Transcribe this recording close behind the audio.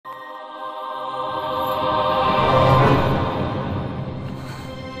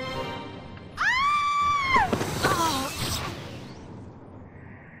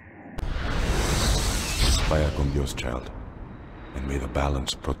Tobias, child. And may the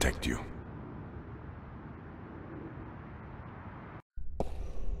balance protect you.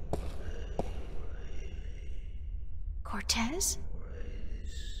 Cortez?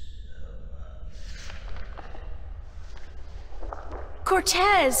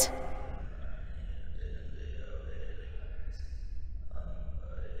 Cortez!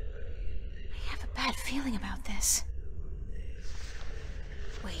 I have a bad feeling about this.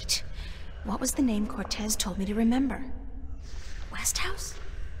 Wait, what was the name Cortez told me to remember? Westhouse?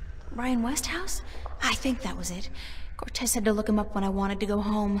 Ryan Westhouse? I think that was it. Cortez said to look him up when I wanted to go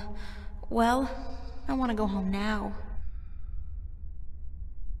home. Well, I want to go home now.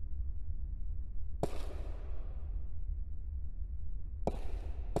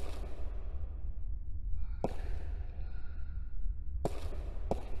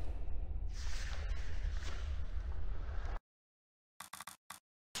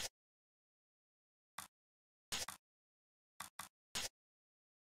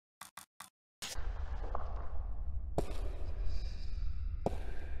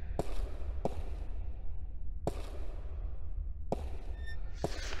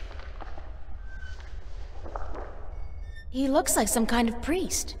 He looks like some kind of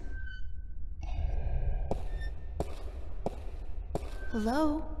priest.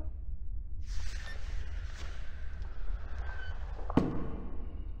 Hello?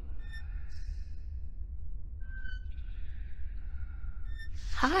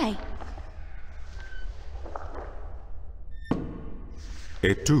 Hi.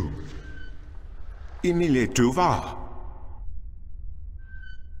 Et tu? Emile, tu vas?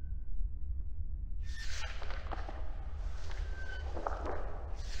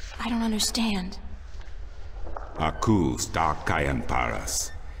 I don't understand. Aku sta kayan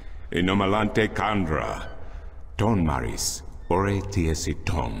paras. Inomalante kandra. Ton maris. Ore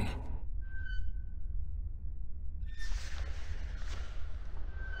tiesiton.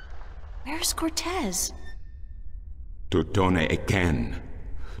 Where's Cortez? Tutone eken.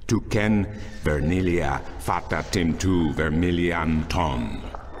 Tu ken vernilia fata tintu vermilian ton.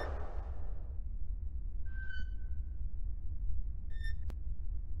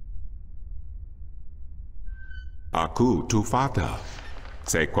 Aku tu fata,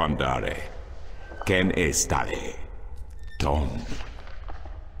 sequandare, ken estare, ton.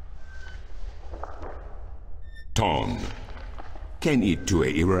 Ton, ken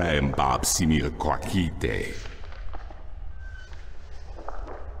itue iraem bab simil quakite.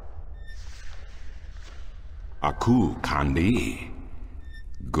 Aku kandi,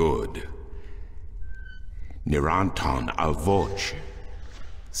 good. Niranton al voce,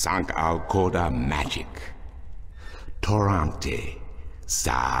 sank al coda magic. Torrante,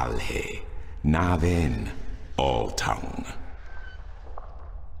 salhe, naven, all tongue.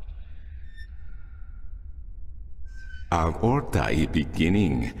 Al orta I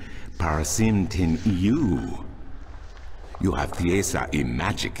beginning, parasimtin you. You have thiesa I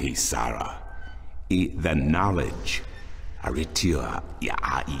magic I Sara. I the knowledge, aritua ya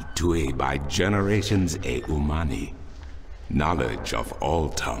I tue by generations e umani. Knowledge of all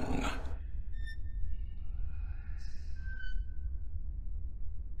tongue.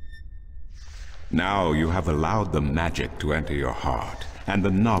 Now you have allowed the magic to enter your heart, and the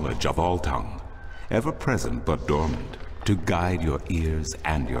knowledge of all tongue, ever present but dormant, to guide your ears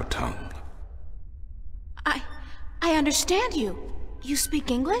and your tongue. I understand you. You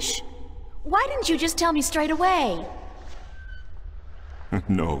speak English? Why didn't you just tell me straight away?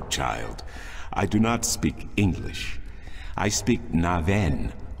 No, child. I do not speak English. I speak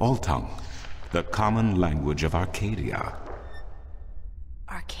Naven, all tongue, the common language of Arcadia.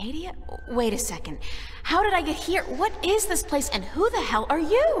 Arcadia? Wait a second. How did I get here? What is this place, and who the hell are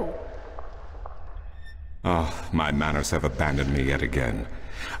you? Oh, my manners have abandoned me yet again.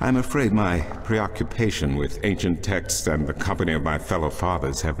 I'm afraid my preoccupation with ancient texts and the company of my fellow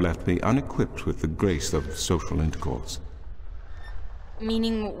fathers have left me unequipped with the grace of social intercourse.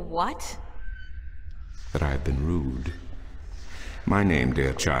 Meaning what? That I have been rude. My name,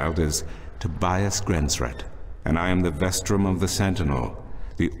 dear child, is Tobias Grensret, and I am the Vestrum of the Sentinel,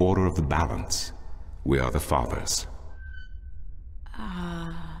 the Order of the Balance. We are the Fathers.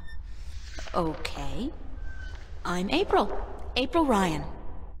 Okay. I'm April. April Ryan.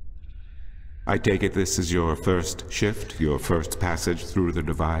 I take it this is your first shift, your first passage through the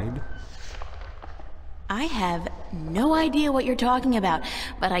Divide? I have no idea what you're talking about,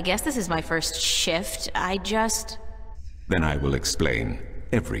 but I guess this is my first shift. Then I will explain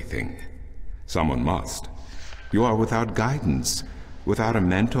everything. Someone must. You are without guidance, without a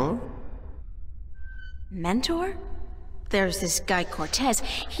mentor? Mentor? there's this guy Cortez.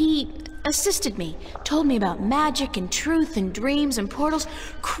 He assisted me, told me about magic and truth and dreams and portals.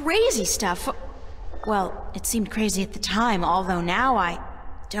 Crazy stuff. Well, it seemed crazy at the time, although now I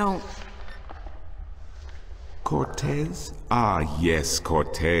don't... Cortez? Ah, yes,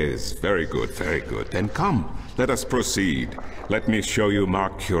 Cortez. Very good, very good. Then come, let us proceed. Let me show you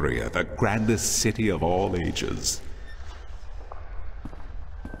Marcuria, the grandest city of all ages.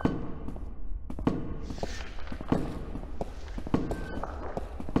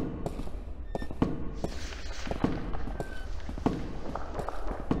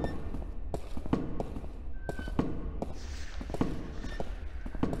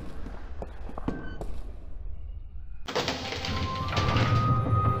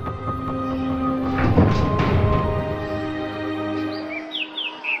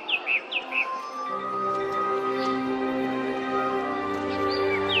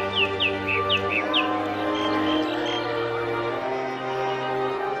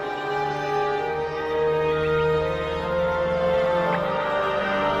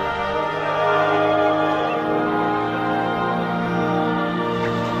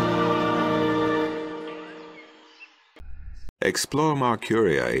 Explore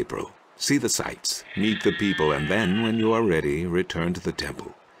Marcuria, April. See the sights, meet the people, and then, when you are ready, return to the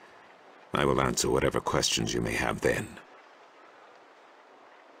temple. I will answer whatever questions you may have then.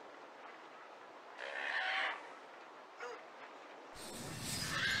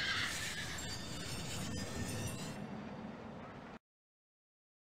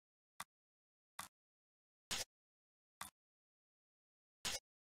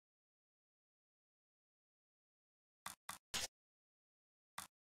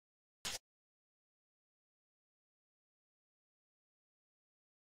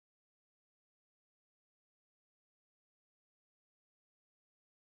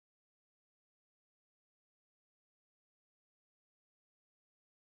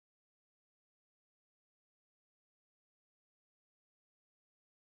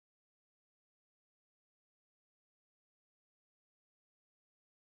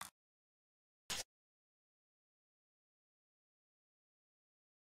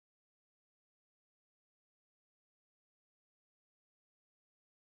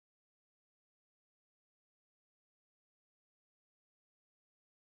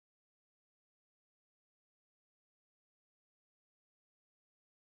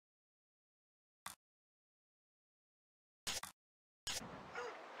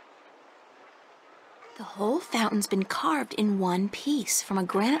 The whole fountain's been carved in one piece from a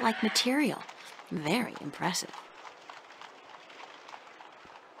granite-like material. Very impressive.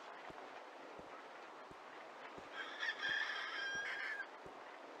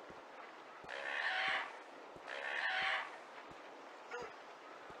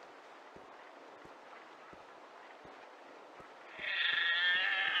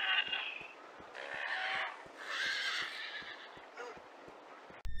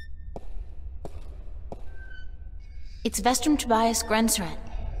 It's Vestrum Tobias Grensret.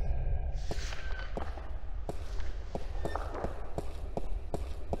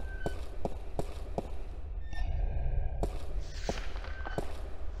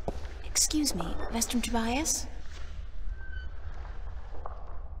 Excuse me, Vestrum Tobias?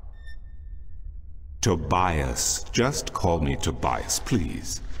 Tobias. Just call me Tobias,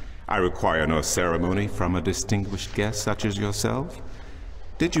 please. I require no ceremony from a distinguished guest such as yourself.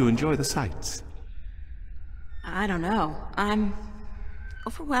 Did you enjoy the sights? I don't know. I'm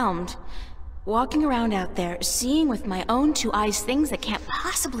overwhelmed. Walking around out there, seeing with my own two eyes things that can't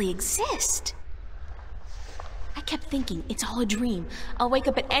possibly exist. I kept thinking, it's all a dream. I'll wake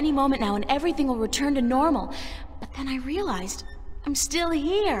up at any moment now and everything will return to normal. But then I realized, I'm still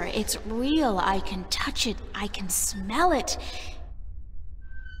here. It's real. I can touch it. I can smell it.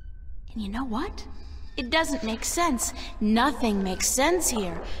 And you know what? It doesn't make sense. Nothing makes sense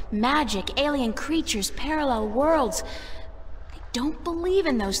here. Magic, alien creatures, parallel worlds. I don't believe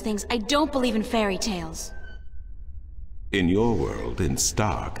in those things. I don't believe in fairy tales. In your world, in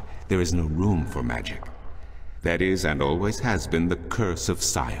Stark, there is no room for magic. That is, and always has been, the curse of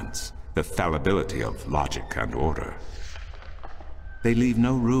science, the fallibility of logic and order. They leave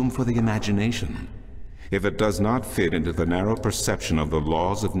no room for the imagination. If it does not fit into the narrow perception of the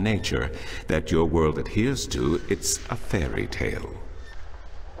laws of nature that your world adheres to, it's a fairy tale.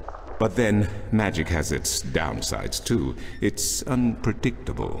 But then, magic has its downsides too. It's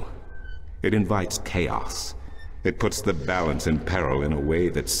unpredictable. It invites chaos. It puts the balance in peril in a way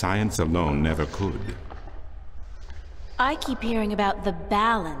that science alone never could. I keep hearing about the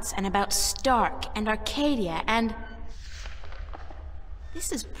balance, and about Stark, and Arcadia, and...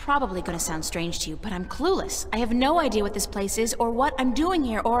 This is probably gonna sound strange to you, but I'm clueless. I have no idea what this place is, or what I'm doing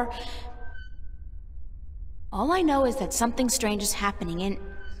here, or... All I know is that something strange is happening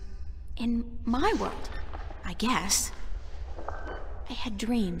in my world, I guess. I had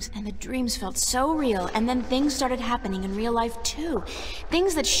dreams, and the dreams felt so real, and then things started happening in real life too.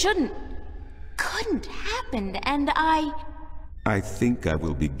 Things that couldn't happen, and I think I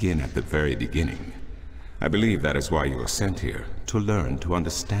will begin at the very beginning. I believe that is why you were sent here, to learn, to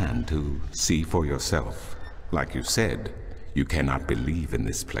understand, to see for yourself. Like you said, you cannot believe in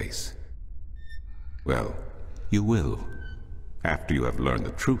this place. Well, you will. After you have learned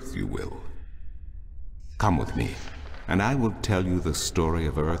the truth, you will. Come with me, and I will tell you the story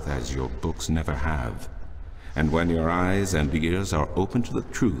of Earth as your books never have. And when your eyes and ears are open to the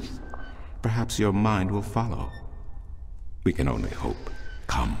truth, perhaps your mind will follow. We can only hope.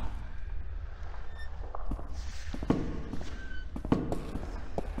 Come.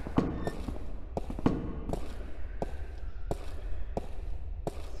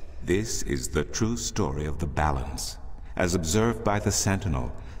 This is the true story of the balance, as observed by the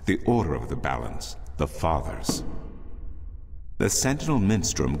Sentinel, the Order of the Balance, the Fathers. The Sentinel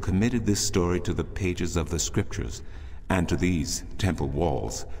Minstrel committed this story to the pages of the Scriptures and to these temple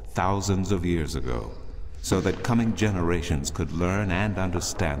walls thousands of years ago, so that coming generations could learn and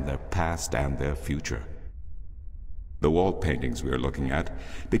understand their past and their future. The wall paintings we are looking at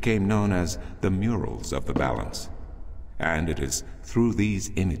became known as the murals of the balance. And it is through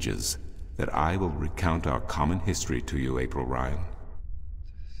these images that I will recount our common history to you, April Ryan.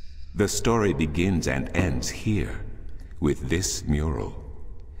 The story begins and ends here, with this mural.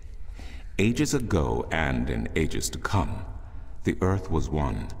 Ages ago, and in ages to come, the Earth was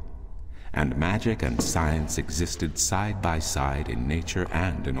one, and magic and science existed side by side in nature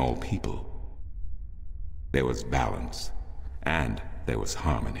and in all people. There was balance, and there was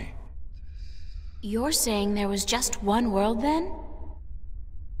harmony. You're saying there was just one world then?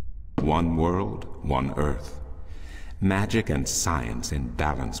 One world, one Earth. Magic and science in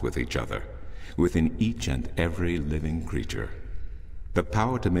balance with each other, within each and every living creature. The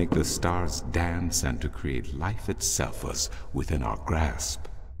power to make the stars dance and to create life itself was within our grasp.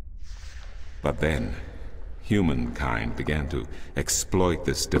 But then, humankind began to exploit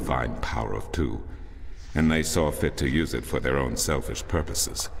this divine power of two, and they saw fit to use it for their own selfish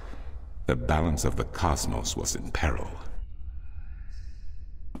purposes. The balance of the cosmos was in peril.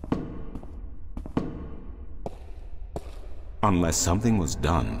 Unless something was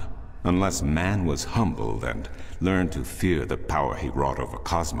done, unless man was humbled and learned to fear the power he wrought over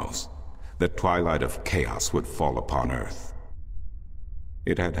cosmos, the twilight of chaos would fall upon Earth.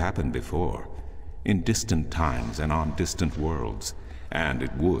 It had happened before, in distant times and on distant worlds, and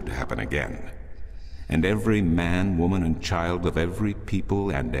it would happen again. And every man, woman, and child of every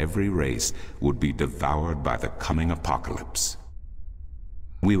people and every race would be devoured by the coming apocalypse.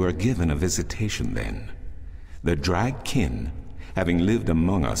 We were given a visitation then. The Drag Kin, having lived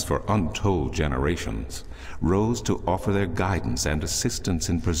among us for untold generations, rose to offer their guidance and assistance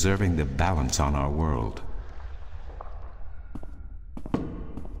in preserving the balance on our world.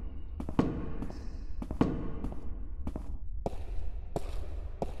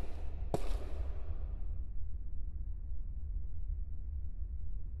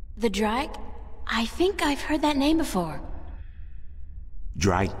 The Drag? I think I've heard that name before.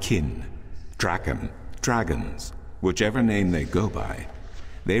 Drag Kin, Draken, Dragons, whichever name they go by,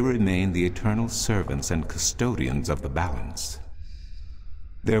 they remain the eternal servants and custodians of the balance.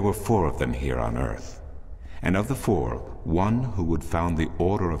 There were 4 of them here on Earth, and of the 4, one who would found the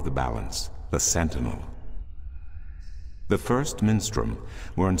Order of the Balance, the Sentinel. The first Minstrel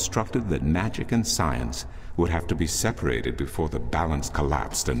were instructed that magic and science would have to be separated before the balance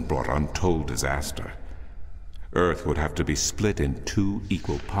collapsed and brought untold disaster. Earth would have to be split in 2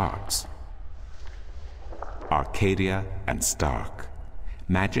 equal parts. Arcadia and Stark,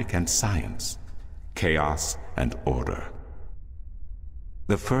 magic and science, chaos and order.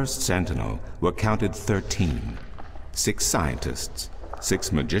 The first Sentinel were counted 13, 6 scientists,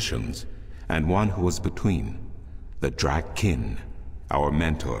 6 magicians, and one who was between, the Drag Kin, our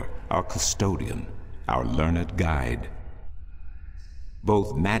mentor, our custodian, our learned guide.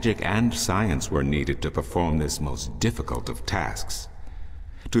 Both magic and science were needed to perform this most difficult of tasks.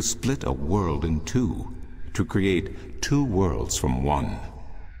 To split a world in 2, to create 2 worlds from one.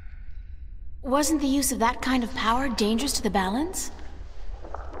 Wasn't the use of that kind of power dangerous to the balance?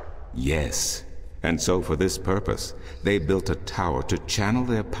 Yes, and so for this purpose, they built a tower to channel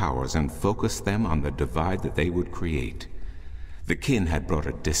their powers and focus them on the divide that they would create. The Kin had brought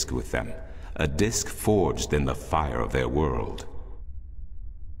a disc with them, a disc forged in the fire of their world.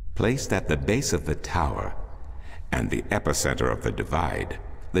 Placed at the base of the tower and the epicenter of the divide,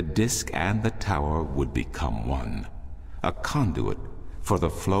 the disk and the tower would become one, a conduit for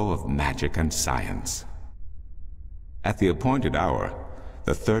the flow of magic and science. At the appointed hour,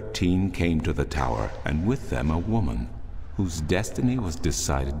 the 13 came to the tower, and with them a woman whose destiny was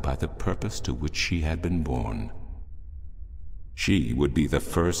decided by the purpose to which she had been born. She would be the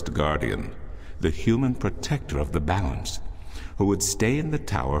first guardian, the human protector of the balance, who would stay in the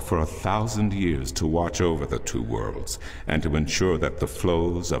tower for 1,000 years to watch over the two worlds and to ensure that the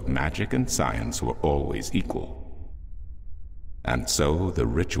flows of magic and science were always equal. And so the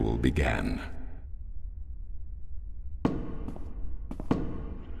ritual began.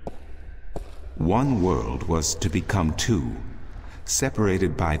 One world was to become two,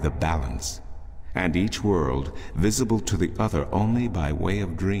 separated by the balance, and each world visible to the other only by way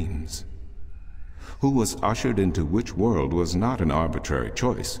of dreams. Who was ushered into which world was not an arbitrary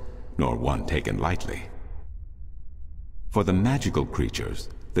choice, nor one taken lightly. For the magical creatures,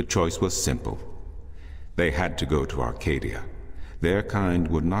 the choice was simple. They had to go to Arcadia. Their kind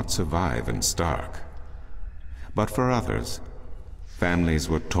would not survive in Stark. But for others, families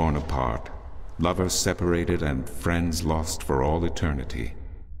were torn apart, lovers separated, and friends lost for all eternity.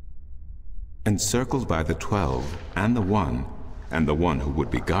 Encircled by the 12 and the one who would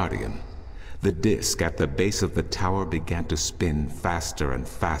be guardian, the disk at the base of the tower began to spin faster and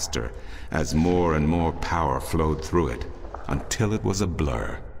faster as more and more power flowed through it, until it was a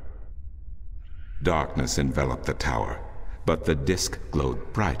blur. Darkness enveloped the tower, but the disk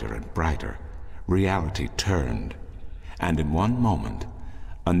glowed brighter and brighter. Reality turned, and in one moment,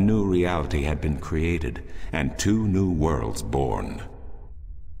 a new reality had been created and two new worlds born.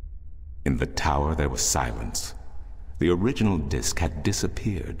 In the tower there was silence. The original disk had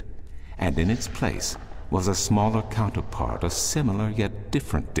disappeared, and in its place was a smaller counterpart, a similar yet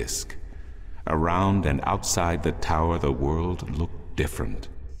different disk. Around and outside the tower the world looked different.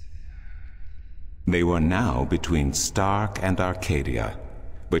 They were now between Stark and Arcadia,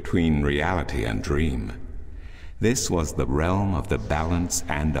 between reality and dream. This was the realm of the balance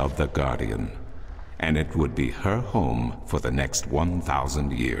and of the guardian, and it would be her home for the next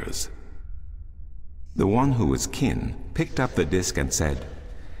 1,000 years. The one who was kin picked up the disk and said,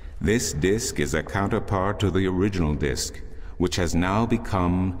 "This disk is a counterpart to the original disk, which has now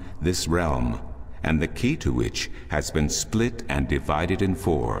become this realm, and the key to which has been split and divided in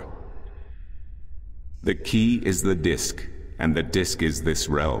 4. The key is the disk, and the disk is this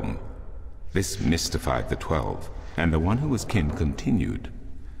realm." This mystified the 12, and the one who was kin continued,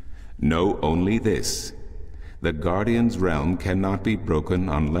 "Know only this. The Guardian's realm cannot be broken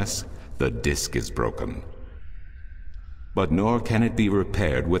unless the disk is broken. But nor can it be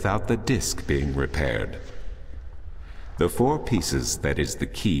repaired without the disk being repaired. The 4 pieces, that is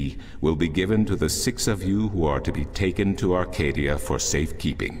the key, will be given to the 6 of you who are to be taken to Arcadia for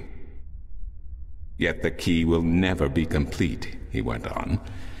safekeeping. Yet the key will never be complete," he went on,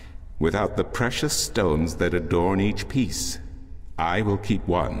 "without the precious stones that adorn each piece. I will keep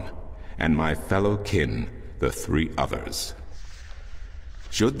 1, and my fellow kin the 3 others.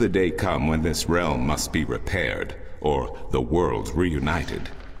 Should the day come when this realm must be repaired, or the worlds reunited,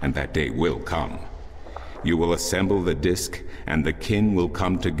 and that day will come, you will assemble the disk, and the kin will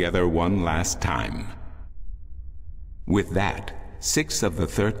come together one last time." With that, 6 of the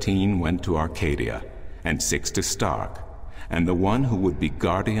 13 went to Arcadia, and 6 to Stark, and the one who would be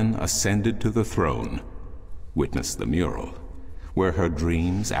guardian ascended to the throne. Witness the mural, where her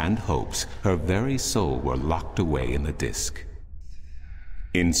dreams and hopes, her very soul, were locked away in the disk.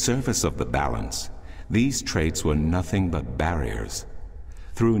 In service of the balance, these traits were nothing but barriers.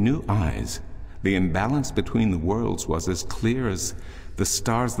 Through new eyes, the imbalance between the worlds was as clear as the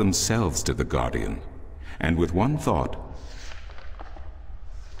stars themselves to the Guardian, and with one thought,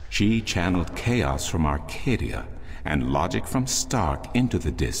 she channeled chaos from Arcadia and logic from Stark into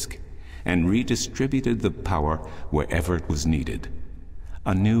the disk, and redistributed the power wherever it was needed.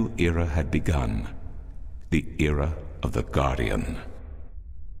 A new era had begun, the era of the Guardian.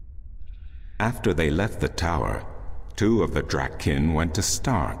 After they left the tower, 2 of the Drakkyn went to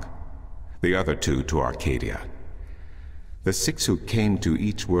Stark, the other 2 to Arcadia. The 6 who came to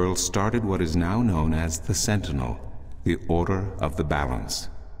each world started what is now known as the Sentinel, the Order of the Balance.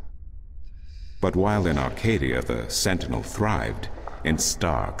 But while in Arcadia the Sentinel thrived, in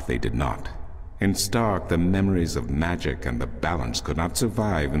Stark they did not. In Stark, the memories of magic and the balance could not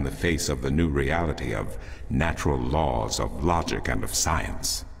survive in the face of the new reality of natural laws, of logic, and of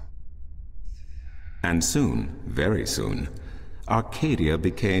science. And soon, very soon, Arcadia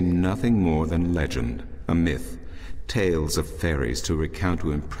became nothing more than legend, a myth, tales of fairies to recount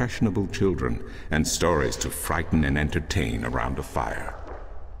to impressionable children, and stories to frighten and entertain around a fire.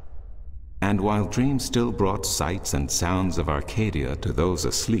 And while dreams still brought sights and sounds of Arcadia to those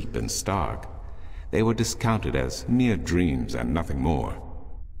asleep in Stark, they were discounted as mere dreams and nothing more.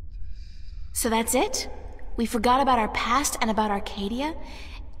 So that's it? We forgot about our past and about Arcadia?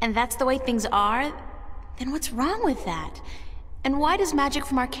 And that's the way things are? Then what's wrong with that? And why does magic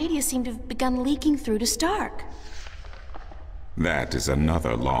from Arcadia seem to have begun leaking through to Stark? That is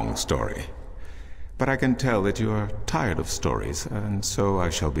another long story. But I can tell that you are tired of stories, and so I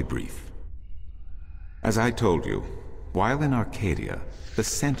shall be brief. As I told you, while in Arcadia, the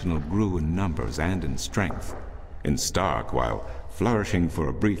Sentinel grew in numbers and in strength. In Stark, while flourishing for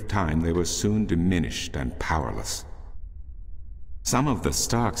a brief time, they were soon diminished and powerless. Some of the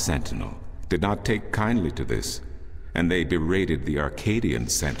Stark Sentinel did not take kindly to this, and they berated the Arcadian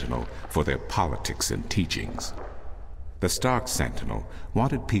Sentinel for their politics and teachings. The Stark Sentinel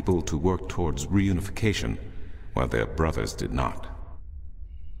wanted people to work towards reunification, while their brothers did not.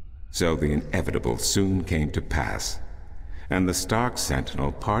 So the inevitable soon came to pass, and the Stark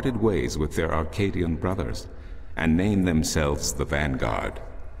Sentinel parted ways with their Arcadian brothers, and named themselves the Vanguard.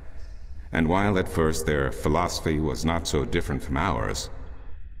 And while at first their philosophy was not so different from ours,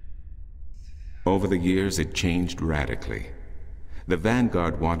 over the years it changed radically. The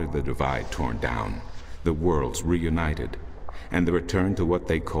Vanguard wanted the divide torn down, the worlds reunited, and the return to what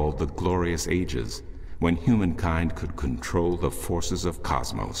they called the Glorious Ages, when humankind could control the forces of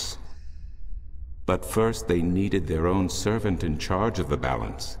cosmos. But first they needed their own servant in charge of the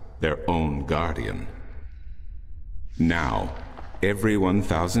balance, their own guardian. Now, every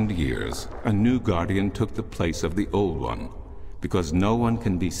 1,000 years, a new guardian took the place of the old one, because no one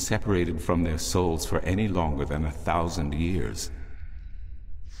can be separated from their souls for any longer than 1,000 years.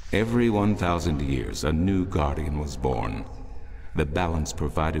 Every 1,000 years, a new guardian was born. The balance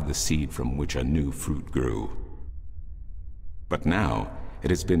provided the seed from which a new fruit grew. But now, it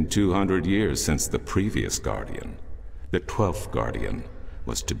has been 200 years since the previous guardian, the 12th guardian,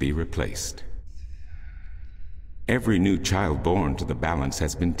 was to be replaced. Every new child born to the balance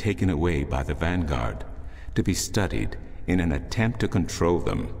has been taken away by the Vanguard, to be studied in an attempt to control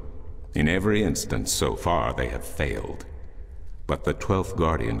them. In every instance so far, they have failed. But the 12th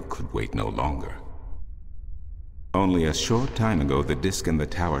Guardian could wait no longer. Only a short time ago, the disk in the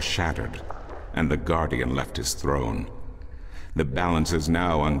tower shattered, and the Guardian left his throne. The balance is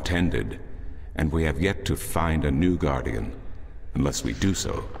now untended, and we have yet to find a new Guardian. Unless we do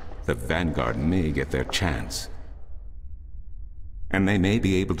so, the Vanguard may get their chance. And they may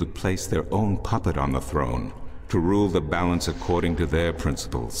be able to place their own puppet on the throne, to rule the balance according to their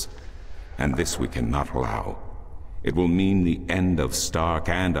principles. And this we cannot allow. It will mean the end of Stark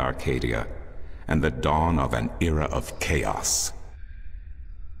and Arcadia, and the dawn of an era of chaos.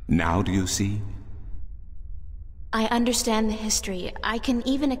 Now do you see? I understand the history. I can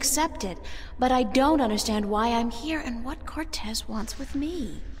even accept it, but I don't understand why I'm here and what Cortez wants with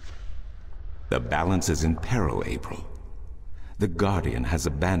me. The balance is in peril, April. The Guardian has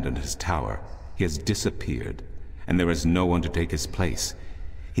abandoned his tower. He has disappeared, and there is no one to take his place.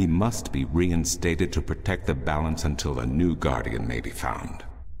 He must be reinstated to protect the balance until a new Guardian may be found.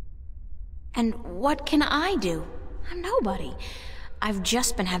 And what can I do? I'm nobody. I've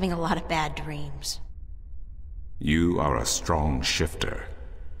just been having a lot of bad dreams. You are a strong shifter.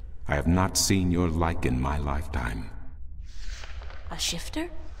 I have not seen your like in my lifetime. A shifter?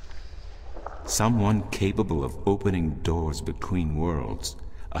 Someone capable of opening doors between worlds.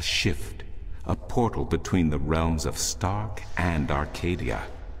 A shift. A portal between the realms of Stark and Arcadia.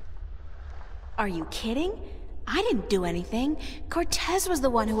 Are you kidding? I didn't do anything. Cortez was the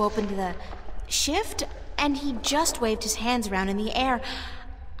one who opened the shift, and he just waved his hands around in the air.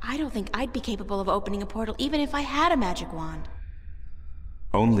 I don't think I'd be capable of opening a portal even if I had a magic wand.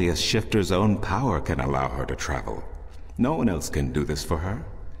 Only a shifter's own power can allow her to travel. No one else can do this for her.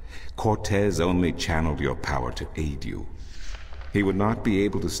 Cortez only channeled your power to aid you. He would not be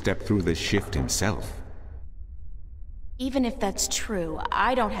able to step through the shift himself. Even if that's true,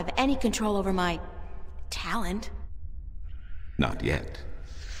 I don't have any control over my talent. Not yet.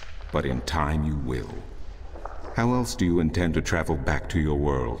 But in time you will. How else do you intend to travel back to your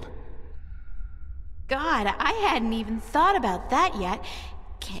world? God, I hadn't even thought about that yet.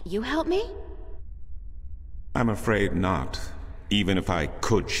 Can't you help me? I'm afraid not. Even if I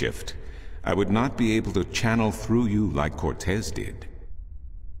could shift, I would not be able to channel through you like Cortez did.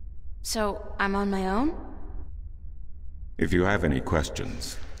 So, I'm on my own? If you have any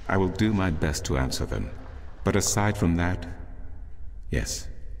questions, I will do my best to answer them. But aside from that, yes,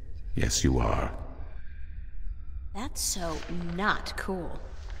 you are. That's so not cool.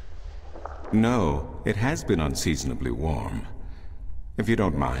 No, it has been unseasonably warm. If you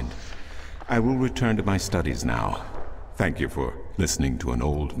don't mind, I will return to my studies now. Thank you for listening to an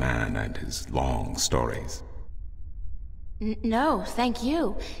old man and his long stories. No, thank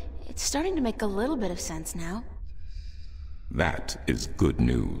you. It's starting to make a little bit of sense now. That is good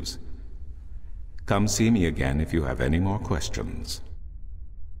news. Come see me again if you have any more questions.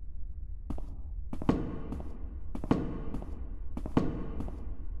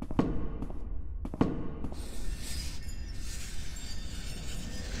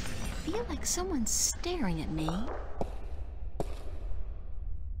 I feel like someone's staring at me.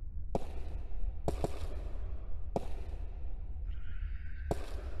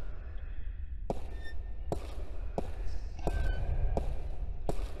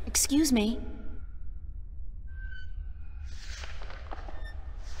 Excuse me.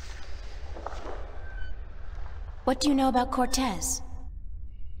 What do you know about Cortez?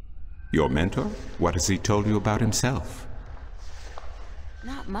 Your mentor? What has he told you about himself?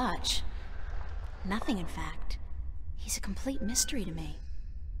 Not much. Nothing, in fact. He's a complete mystery to me.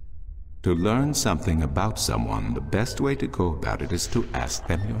 To learn something about someone, the best way to go about it is to ask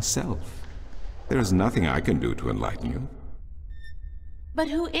them yourself. There is nothing I can do to enlighten you. But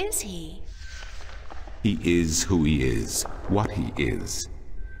who is he? He is who he is, what he is.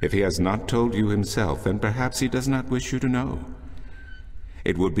 If he has not told you himself, then perhaps he does not wish you to know.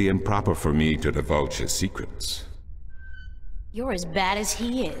 It would be improper for me to divulge his secrets. You're as bad as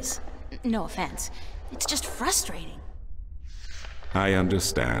he is. No offense. It's just frustrating. I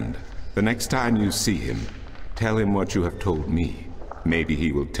understand. The next time you see him, tell him what you have told me. Maybe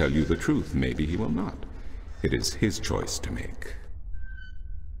he will tell you the truth, maybe he will not. It is his choice to make.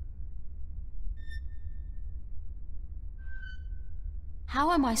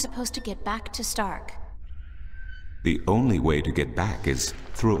 How am I supposed to get back to Stark? The only way to get back is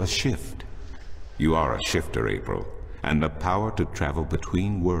through a shift. You are a shifter, April, and the power to travel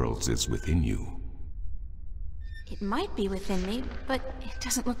between worlds is within you. It might be within me, but it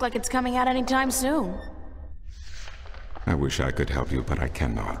doesn't look like it's coming out anytime soon. I wish I could help you, but I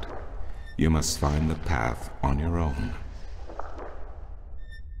cannot. You must find the path on your own.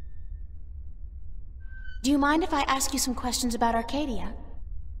 Do you mind if I ask you some questions about Arcadia?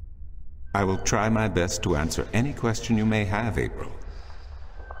 I will try my best to answer any question you may have, April.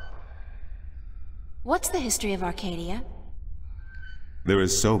 What's the history of Arcadia? There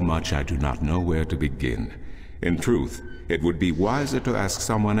is so much I do not know where to begin. In truth, it would be wiser to ask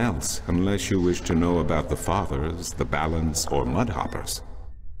someone else, unless you wish to know about the Fathers, the Balance, or Mudhoppers.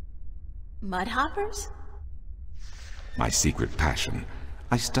 Mudhoppers? My secret passion.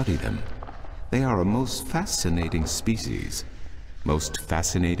 I study them. They are a most fascinating species. Most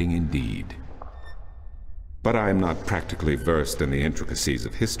fascinating indeed. But I am not practically versed in the intricacies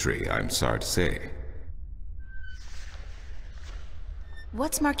of history, I'm sorry to say.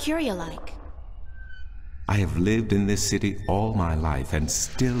 What's Marcuria like? I have lived in this city all my life, and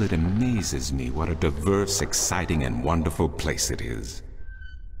still it amazes me what a diverse, exciting, and wonderful place it is.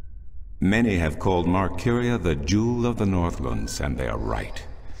 Many have called Marcuria the jewel of the Northlands, and they are right.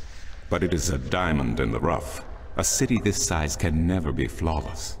 But it is a diamond in the rough. A city this size can never be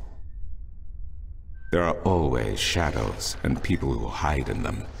flawless. There are always shadows and people who hide in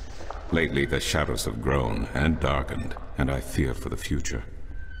them. Lately, the shadows have grown and darkened, and I fear for the future.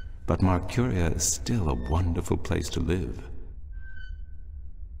 But Marcuria is still a wonderful place to live.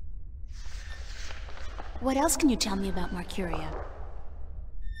 What else can you tell me about Marcuria?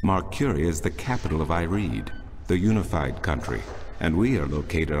 Marcuria is the capital of Ireed, the unified country, and we are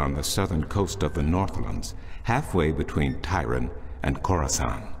located on the southern coast of the Northlands, halfway between Tyran and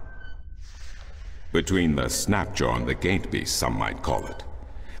Coruscant. Between the Snapjaw and the Gatebeast, some might call it.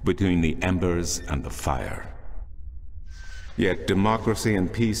 Between the embers and the fire. Yet democracy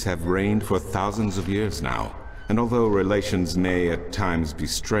and peace have reigned for thousands of years now, and although relations may at times be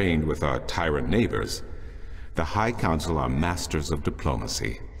strained with our tyrant neighbors, the High Council are masters of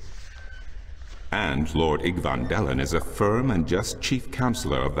diplomacy. And Lord Igvandellan is a firm and just chief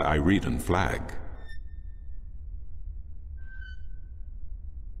counselor of the Ireedan flag.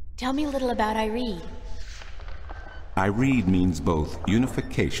 Tell me a little about Ireed. Ireed means both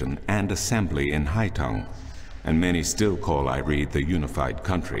unification and assembly in High Tongue, and many still call Ireed the unified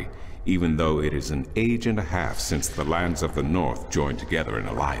country, even though it is an age and a half since the lands of the North joined together in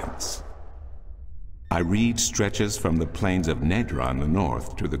alliance. Ireed stretches from the plains of Nedra in the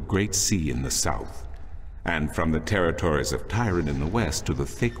north to the Great Sea in the south, and from the territories of Tyran in the west to the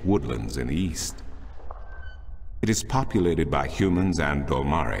thick woodlands in the east. It is populated by humans and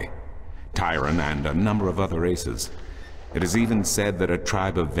Dolmare, Tyran, and a number of other races. It is even said that a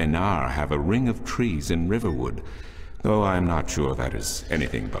tribe of Venar have a ring of trees in Riverwood, though I am not sure that is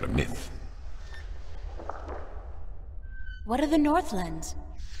anything but a myth. What are the Northlands?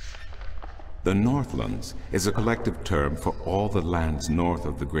 The Northlands is a collective term for all the lands north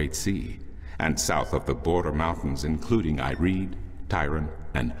of the Great Sea, and south of the border mountains including Ireed, Tyran,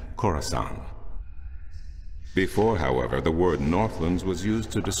 and Khorasan. Before, however, the word Northlands was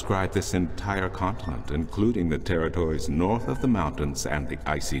used to describe this entire continent, including the territories north of the mountains and the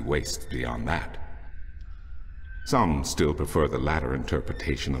icy wastes beyond that. Some still prefer the latter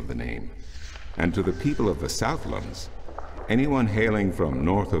interpretation of the name, and to the people of the Southlands, anyone hailing from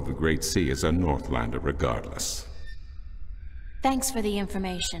north of the Great Sea is a Northlander regardless. Thanks for the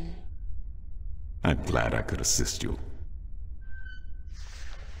information. I'm glad I could assist you.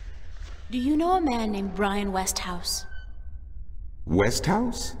 Do you know a man named Brian Westhouse?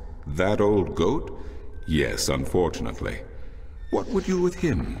 Westhouse? That old goat? Yes, unfortunately. What would you with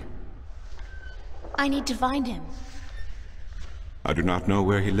him? I need to find him. I do not know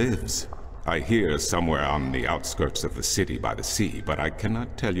where he lives. I hear somewhere on the outskirts of the city by the sea, but I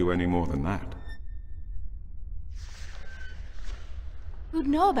cannot tell you any more than that. Who'd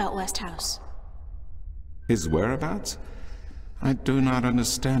know about Westhouse? His whereabouts? I do not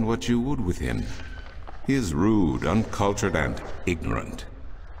understand what you would with him. He is rude, uncultured, and ignorant.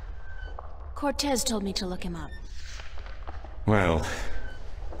 Cortez told me to look him up. Well,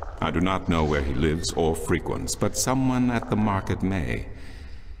 I do not know where he lives or frequents, but someone at the market may.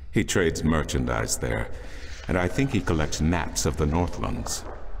 He trades merchandise there, and I think he collects maps of the Northlands.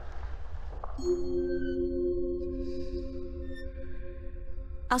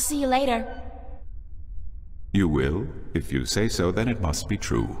 I'll see you later. You will? If you say so, then it must be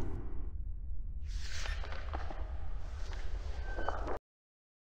true.